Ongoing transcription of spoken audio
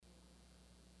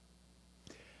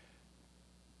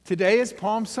Today is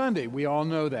Palm Sunday. We all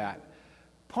know that.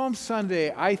 Palm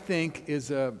Sunday, I think, is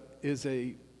a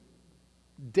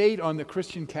date on the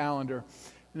Christian calendar,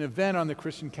 an event on the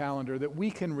Christian calendar that we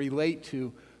can relate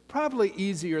to probably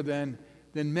easier than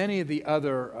many of the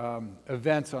other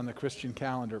events on the Christian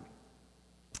calendar.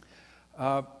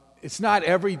 It's not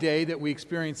every day that we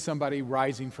experience somebody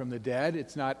rising from the dead.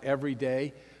 It's not every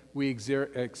day we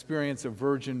experience a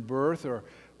virgin birth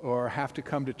or have to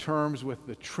come to terms with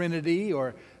the Trinity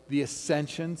or the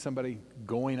Ascension, somebody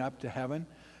going up to heaven.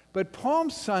 But Palm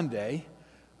Sunday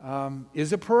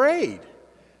is a parade.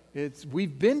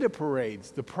 We've been to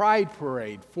parades, the Pride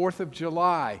Parade, 4th of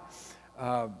July,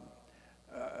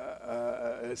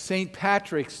 St.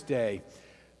 Patrick's Day,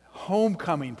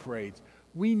 homecoming parades.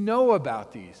 We know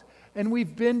about these. And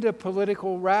we've been to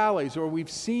political rallies, or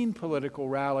we've seen political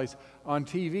rallies on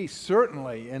TV.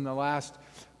 Certainly in the last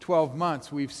 12 months,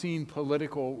 we've seen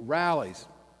political rallies.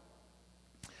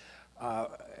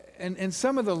 And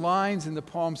some of the lines in the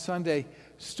Palm Sunday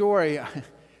story,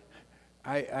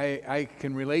 I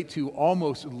can relate to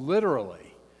almost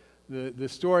literally. The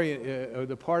story, or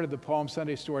the part of the Palm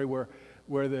Sunday story where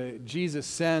Jesus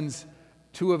sends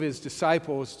two of his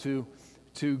disciples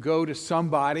to go to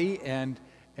somebody and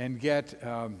get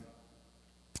a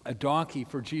donkey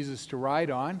for Jesus to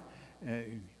ride on.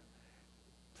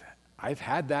 I've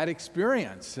had that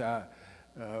experience. A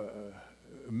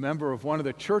member of one of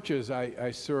the churches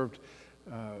I served,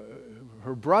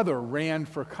 her brother ran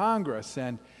for Congress,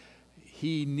 and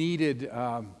he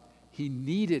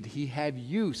had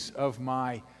use of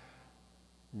my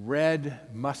red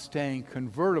Mustang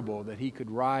convertible that he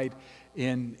could ride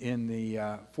in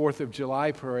the 4th of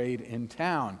July parade in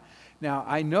town. Now,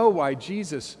 I know why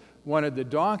Jesus wanted the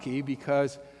donkey,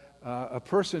 because a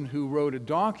person who rode a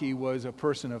donkey was a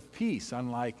person of peace,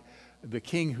 unlike the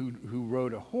king who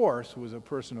rode a horse was a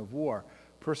person of war.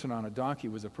 A person on a donkey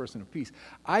was a person of peace.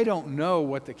 I don't know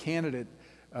what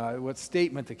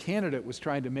statement the candidate was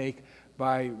trying to make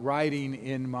by riding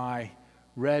in my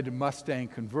red Mustang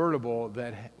convertible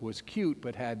that was cute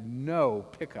but had no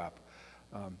pickup.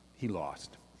 He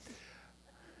lost.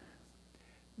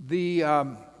 The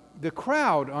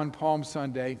crowd on Palm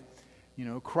Sunday,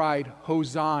 cried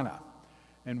Hosanna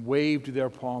and waved their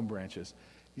palm branches.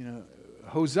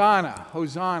 Hosanna,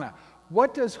 Hosanna.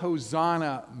 What does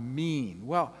Hosanna mean?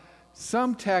 Well,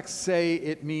 some texts say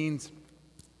it means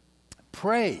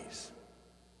praise.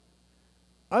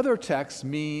 Other texts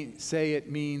say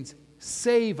it means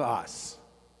save us,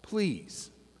 please.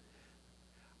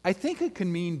 I think it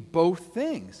can mean both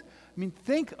things.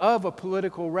 Think of a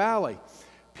political rally.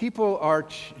 People are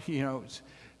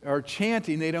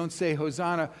chanting. They don't say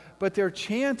Hosanna, but they're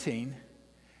chanting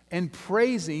and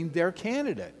praising their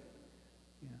candidate.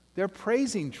 They're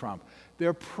praising Trump.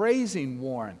 They're praising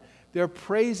Warren. They're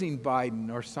praising Biden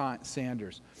or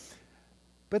Sanders.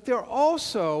 But they're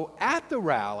also at the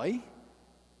rally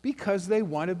because they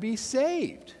want to be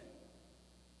saved.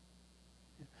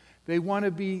 They want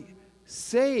to be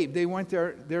saved. They want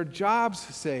their jobs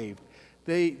saved.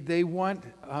 They want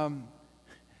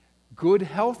good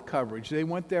health coverage. They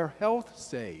want their health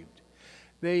saved.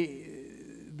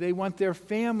 They want their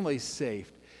families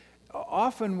saved.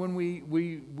 Often when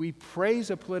we praise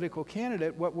a political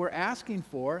candidate, what we're asking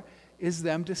for is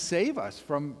them to save us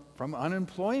from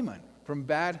unemployment, from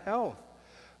bad health,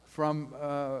 from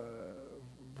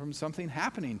something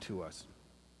happening to us.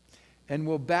 And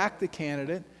we'll back the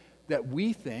candidate that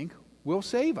we think will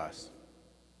save us.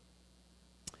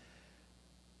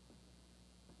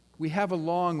 We have a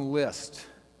long list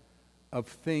of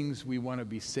things we want to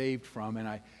be saved from, and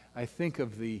I think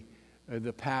of the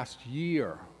past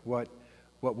year, what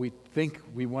we think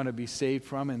we want to be saved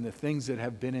from, and the things that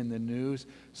have been in the news,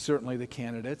 certainly the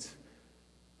candidates.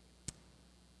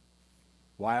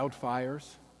 Wildfires,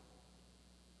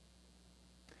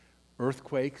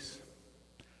 earthquakes,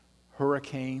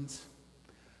 hurricanes,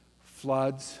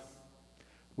 floods.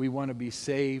 We want to be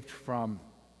saved from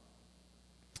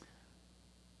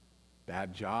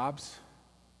bad jobs,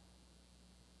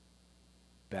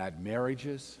 bad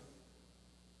marriages,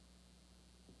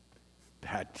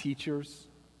 bad teachers.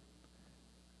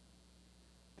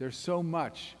 There's so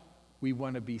much we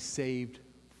want to be saved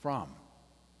from.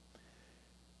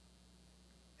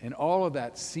 And all of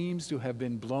that seems to have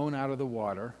been blown out of the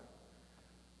water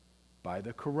by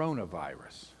the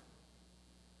coronavirus.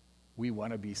 We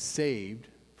want to be saved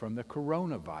from the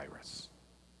coronavirus.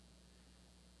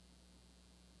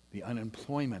 The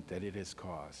unemployment that it has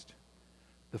caused,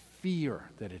 the fear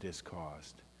that it has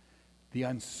caused, the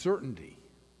uncertainty,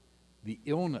 the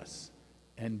illness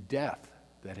and death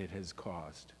that it has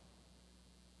caused.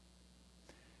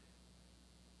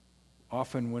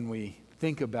 Often when we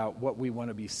think about what we want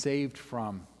to be saved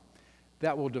from,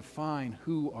 that will define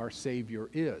who our Savior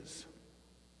is.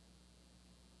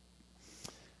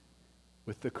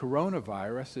 With the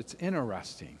coronavirus, it's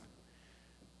interesting.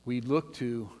 We look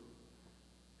to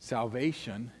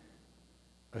salvation,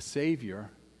 a Savior,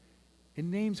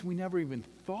 in names we never even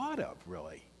thought of,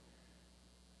 really,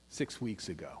 6 weeks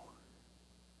ago.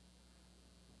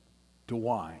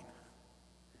 DeWine,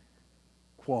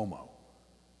 Cuomo,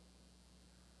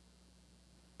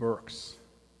 Birx,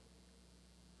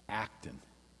 Acton,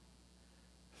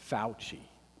 Fauci,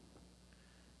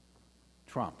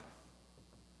 Trump.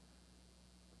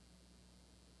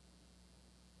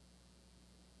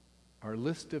 Our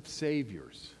list of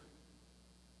saviors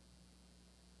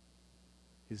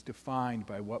is defined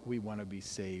by what we want to be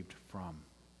saved from.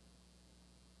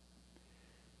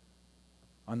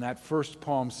 On that first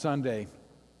Palm Sunday,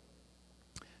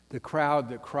 the crowd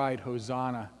that cried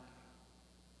Hosanna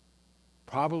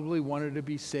probably wanted to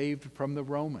be saved from the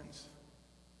Romans.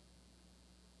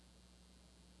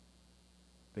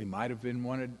 They might have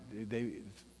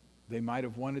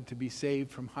wanted to be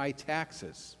saved from high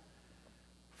taxes,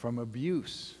 from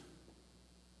abuse,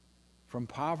 from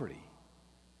poverty,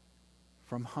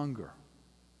 from hunger.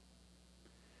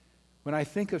 When I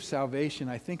think of salvation,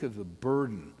 I think of the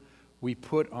burden we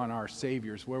put on our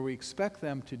saviors, where we expect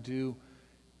them to do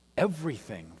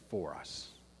everything for us.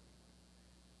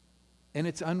 And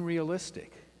it's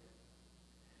unrealistic.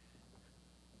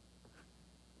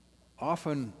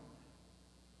 Often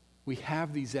we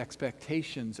have these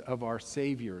expectations of our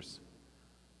saviors,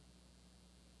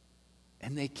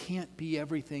 and they can't be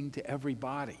everything to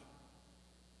everybody.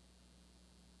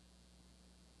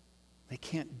 They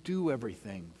can't do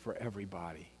everything for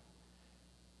everybody.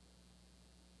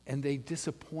 And they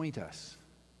disappoint us.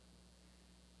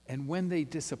 And when they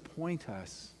disappoint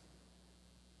us,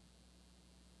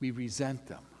 we resent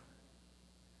them.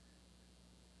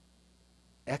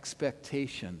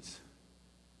 Expectations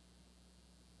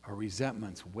are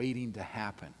resentments waiting to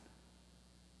happen.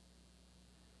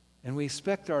 And we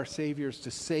expect our saviors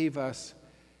to save us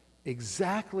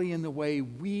exactly in the way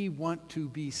we want to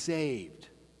be saved.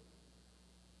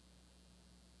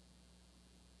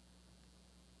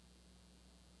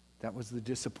 That was the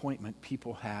disappointment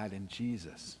people had in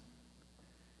Jesus.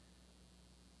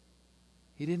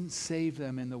 He didn't save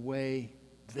them in the way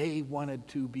they wanted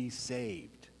to be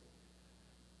saved.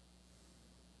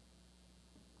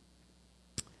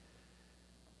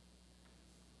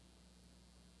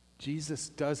 Jesus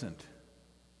doesn't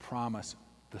promise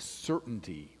the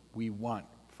certainty we want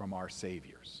from our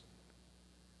saviors.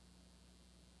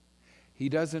 He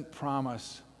doesn't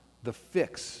promise the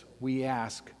fix we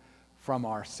ask from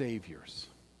our saviors.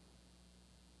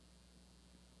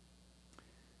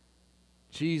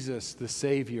 Jesus, the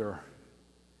Savior,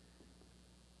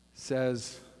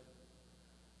 says,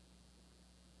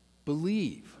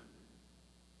 believe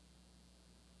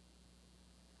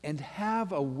and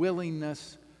have a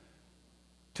willingness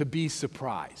to be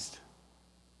surprised.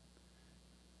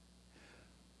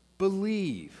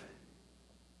 Believe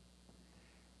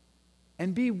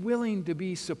and be willing to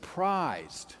be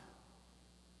surprised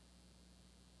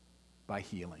by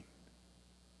healing.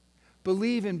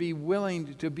 Believe and be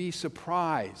willing to be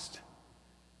surprised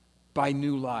by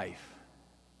new life.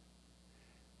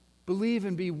 Believe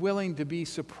and be willing to be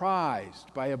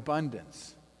surprised by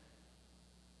abundance.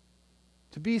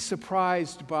 To be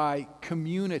surprised by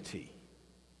community.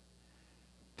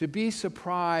 To be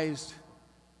surprised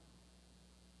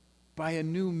by a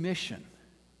new mission.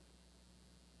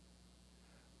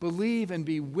 Believe and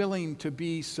be willing to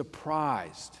be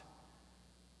surprised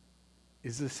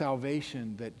is the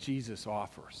salvation that Jesus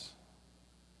offers.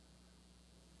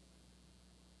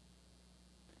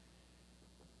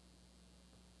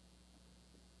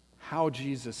 How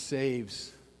Jesus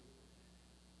saves,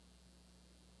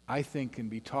 I think, can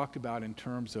be talked about in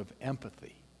terms of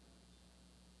empathy.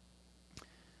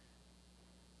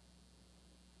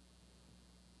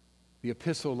 The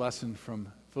epistle lesson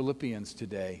from Philippians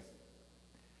today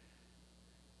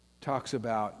talks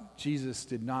about Jesus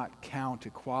did not count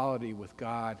equality with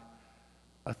God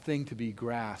a thing to be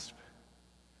grasped,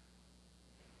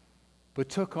 but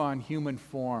took on human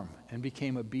form and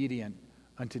became obedient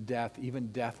unto death, even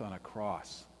death on a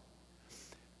cross.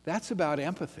 That's about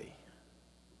empathy.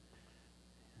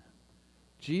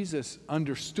 Jesus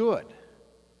understood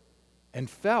and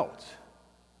felt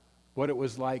what it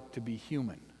was like to be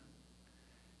human.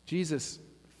 Jesus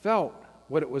felt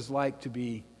what it was like to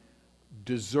be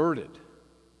deserted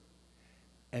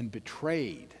and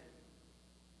betrayed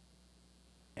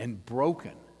and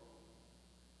broken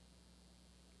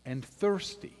and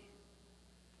thirsty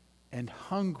and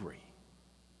hungry.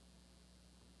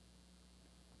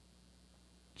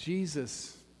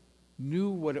 Jesus knew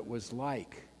what it was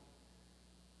like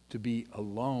to be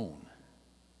alone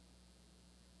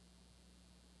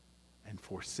and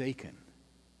forsaken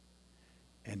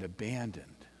and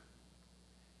abandoned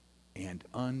and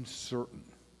uncertain.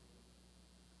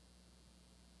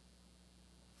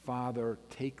 Father,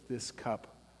 take this cup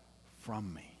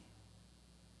from me.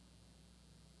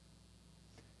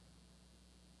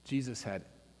 Jesus had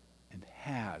and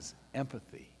has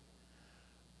empathy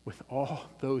with all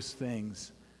those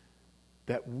things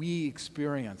that we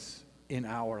experience in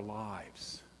our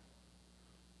lives.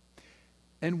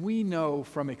 And we know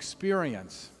from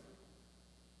experience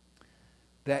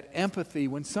that empathy,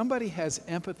 when somebody has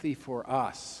empathy for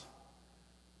us,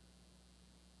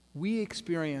 we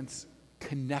experience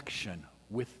connection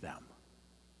with them.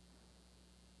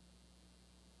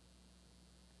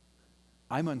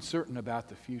 I'm uncertain about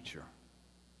the future.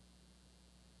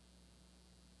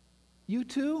 You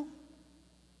too?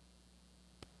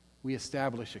 We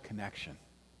establish a connection.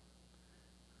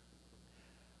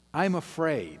 I'm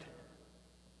afraid.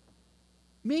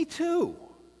 Me too.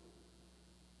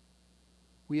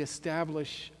 We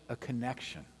establish a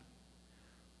connection.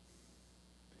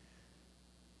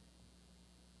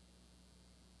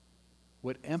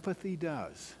 What empathy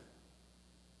does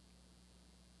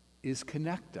is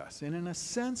connect us. And in a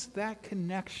sense, that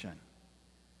connection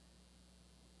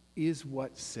is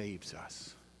what saves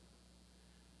us.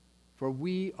 For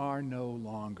we are no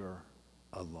longer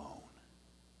alone.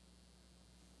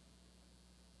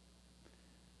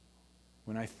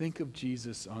 When I think of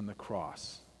Jesus on the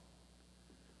cross,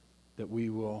 that we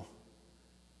will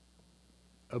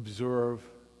observe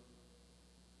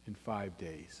in 5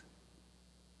 days,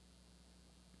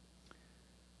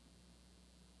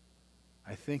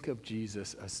 I think of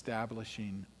Jesus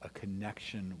establishing a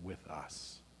connection with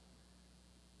us.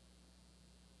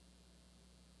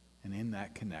 And in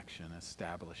that connection,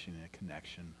 establishing a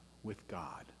connection with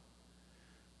God.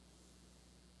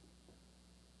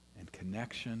 And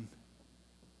connection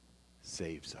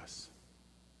saves us,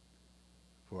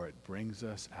 for it brings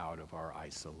us out of our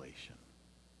isolation.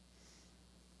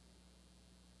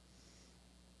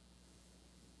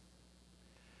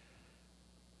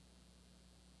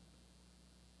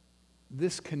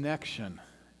 This connection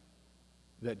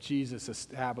that Jesus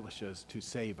establishes to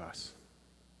save us,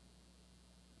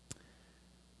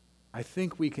 I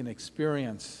think we can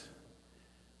experience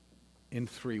in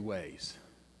 3 ways.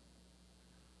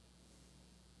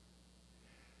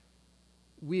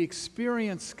 We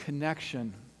experience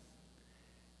connection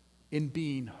in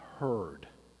being heard,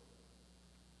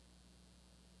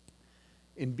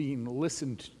 in being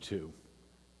listened to.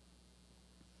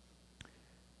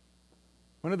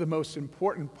 One of the most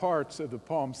important parts of the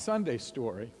Palm Sunday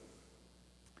story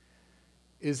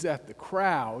is that the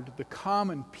crowd, the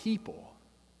common people,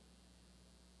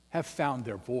 have found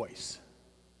their voice.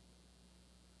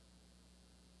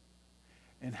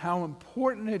 And how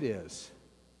important it is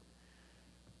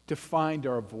to find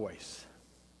our voice.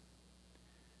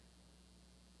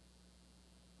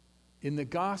 In the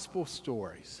gospel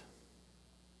stories,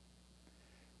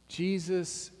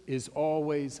 Jesus is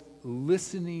always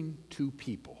listening to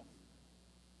people.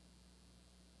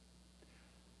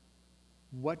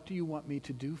 What do you want me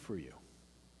to do for you?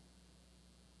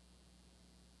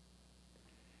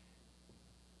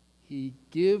 He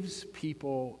gives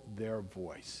people their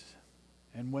voice.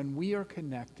 And when we are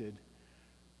connected,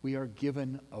 we are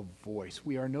given a voice.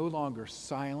 We are no longer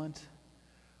silent.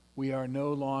 We are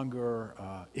no longer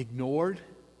ignored.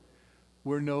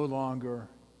 We're no longer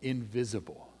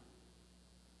invisible.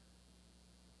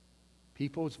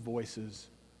 People's voices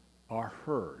are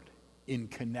heard in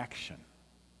connection.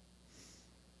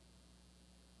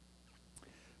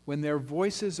 When their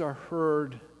voices are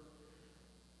heard,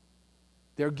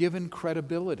 they're given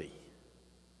credibility.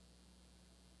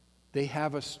 They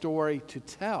have a story to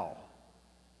tell,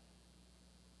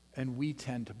 and we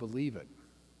tend to believe it.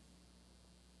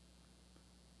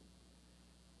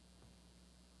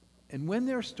 And when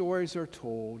their stories are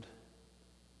told,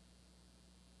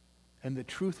 and the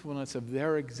truthfulness of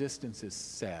their existence is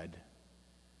said,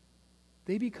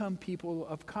 they become people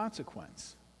of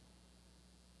consequence.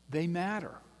 They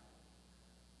matter.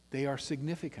 They are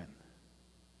significant.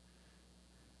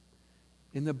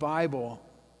 In the Bible,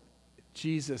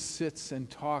 Jesus sits and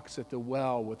talks at the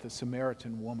well with a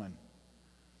Samaritan woman.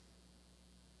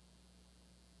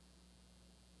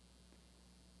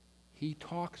 He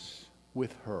talks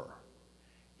with her.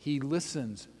 He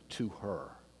listens to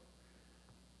her.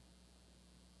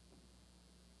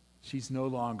 She's no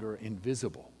longer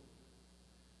invisible.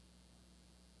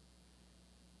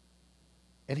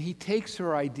 And he takes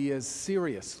her ideas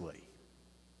seriously.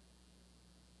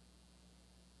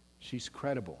 She's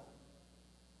credible.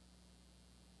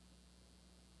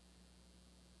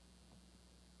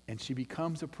 And she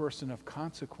becomes a person of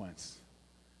consequence,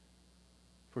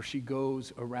 for she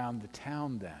goes around the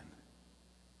town then,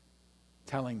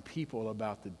 telling people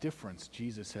about the difference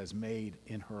Jesus has made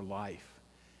in her life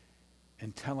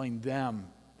and telling them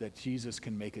that Jesus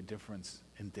can make a difference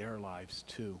in their lives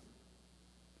too.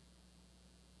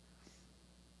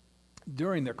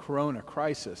 During the Corona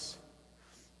crisis,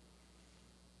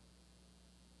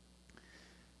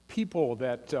 people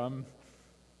that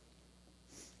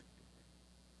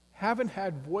haven't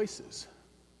had voices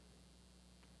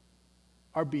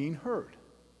are being heard.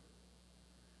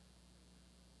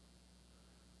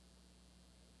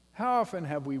 How often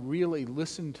have we really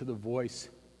listened to the voice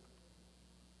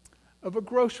of a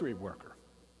grocery worker?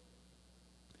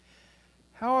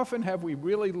 How often have we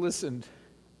really listened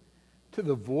to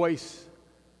the voice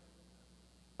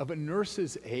of a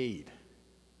nurse's aide?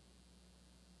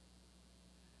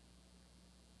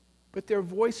 But their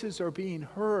voices are being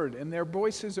heard, and their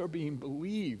voices are being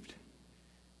believed.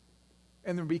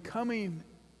 And they're becoming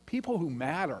people who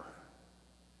matter,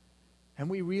 and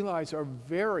we realize are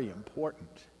very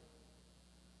important.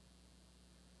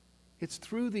 It's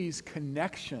through these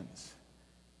connections,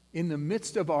 in the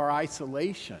midst of our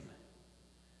isolation,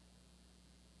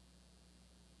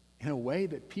 in a way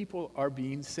that people are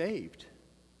being saved.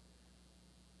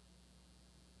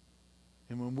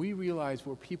 And when we realize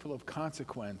we're people of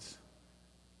consequence,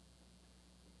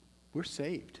 we're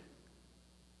saved.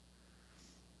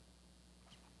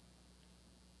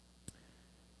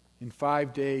 In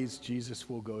 5 days, Jesus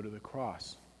will go to the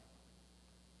cross.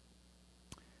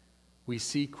 We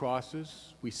see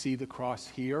crosses. We see the cross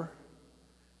here.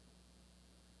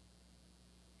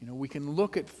 You know, we can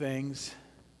look at things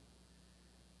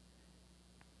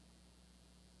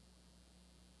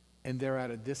and they're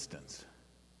at a distance.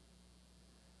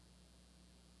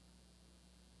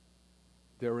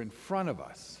 They're in front of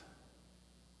us.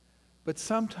 But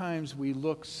sometimes we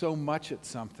look so much at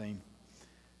something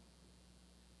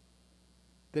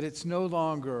that it's no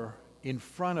longer in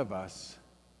front of us,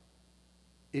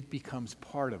 it becomes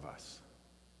part of us.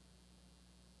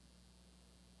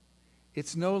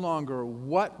 It's no longer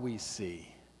what we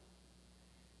see.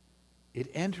 It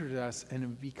enters us and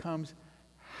it becomes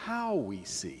how we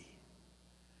see.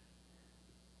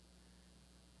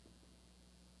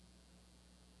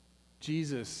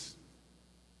 Jesus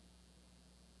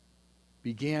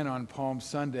began on Palm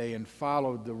Sunday and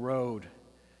followed the road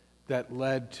that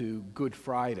led to Good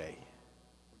Friday,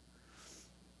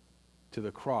 to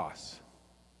the cross.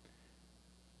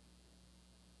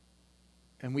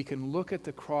 And we can look at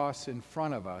the cross in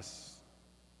front of us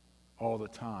all the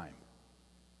time.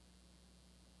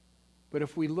 But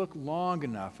if we look long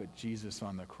enough at Jesus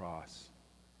on the cross,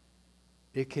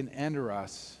 it can enter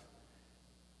us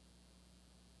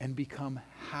and become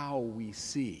how we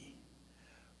see.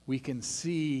 We can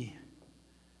see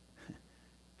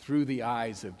through the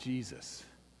eyes of Jesus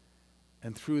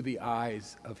and through the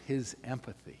eyes of his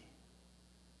empathy.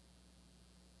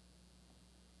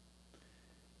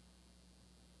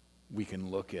 We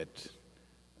can look at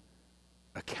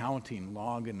accounting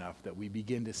long enough that we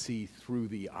begin to see through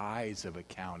the eyes of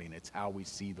accounting. It's how we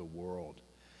see the world.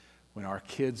 When our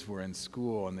kids were in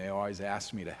school and they always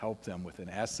asked me to help them with an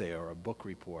essay or a book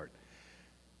report,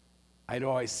 I'd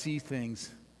always see things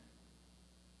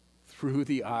through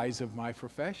the eyes of my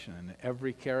profession. And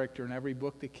every character in every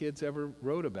book the kids ever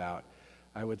wrote about,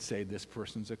 I would say, this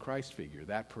person's a Christ figure,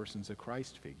 that person's a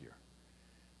Christ figure.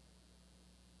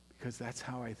 Because that's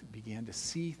how I began to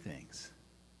see things.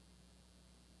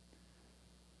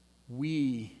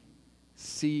 We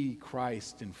see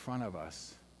Christ in front of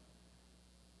us,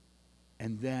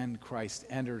 and then Christ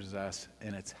enters us,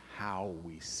 and it's how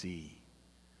we see.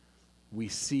 We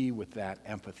see with that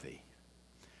empathy.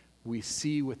 We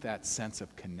see with that sense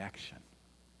of connection.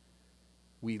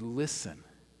 We listen,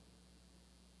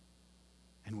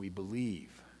 and we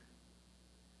believe,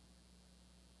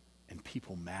 and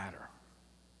people matter.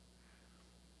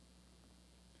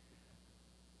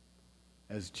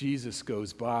 As Jesus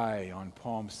goes by on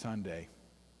Palm Sunday,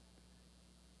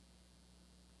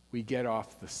 we get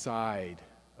off the side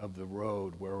of the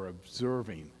road where we're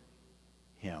observing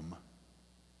him,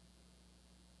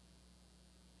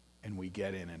 and we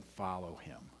get in and follow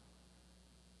him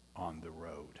on the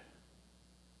road.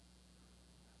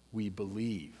 We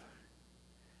believe,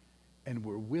 and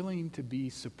we're willing to be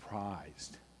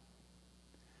surprised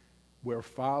where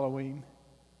following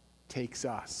takes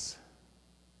us.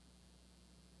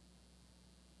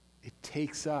 It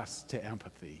takes us to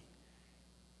empathy,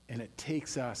 and it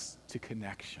takes us to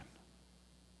connection.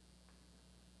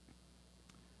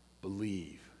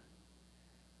 Believe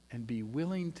and be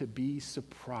willing to be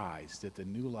surprised at the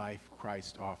new life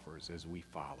Christ offers as we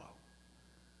follow.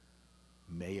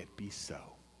 May it be so.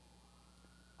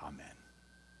 Amen.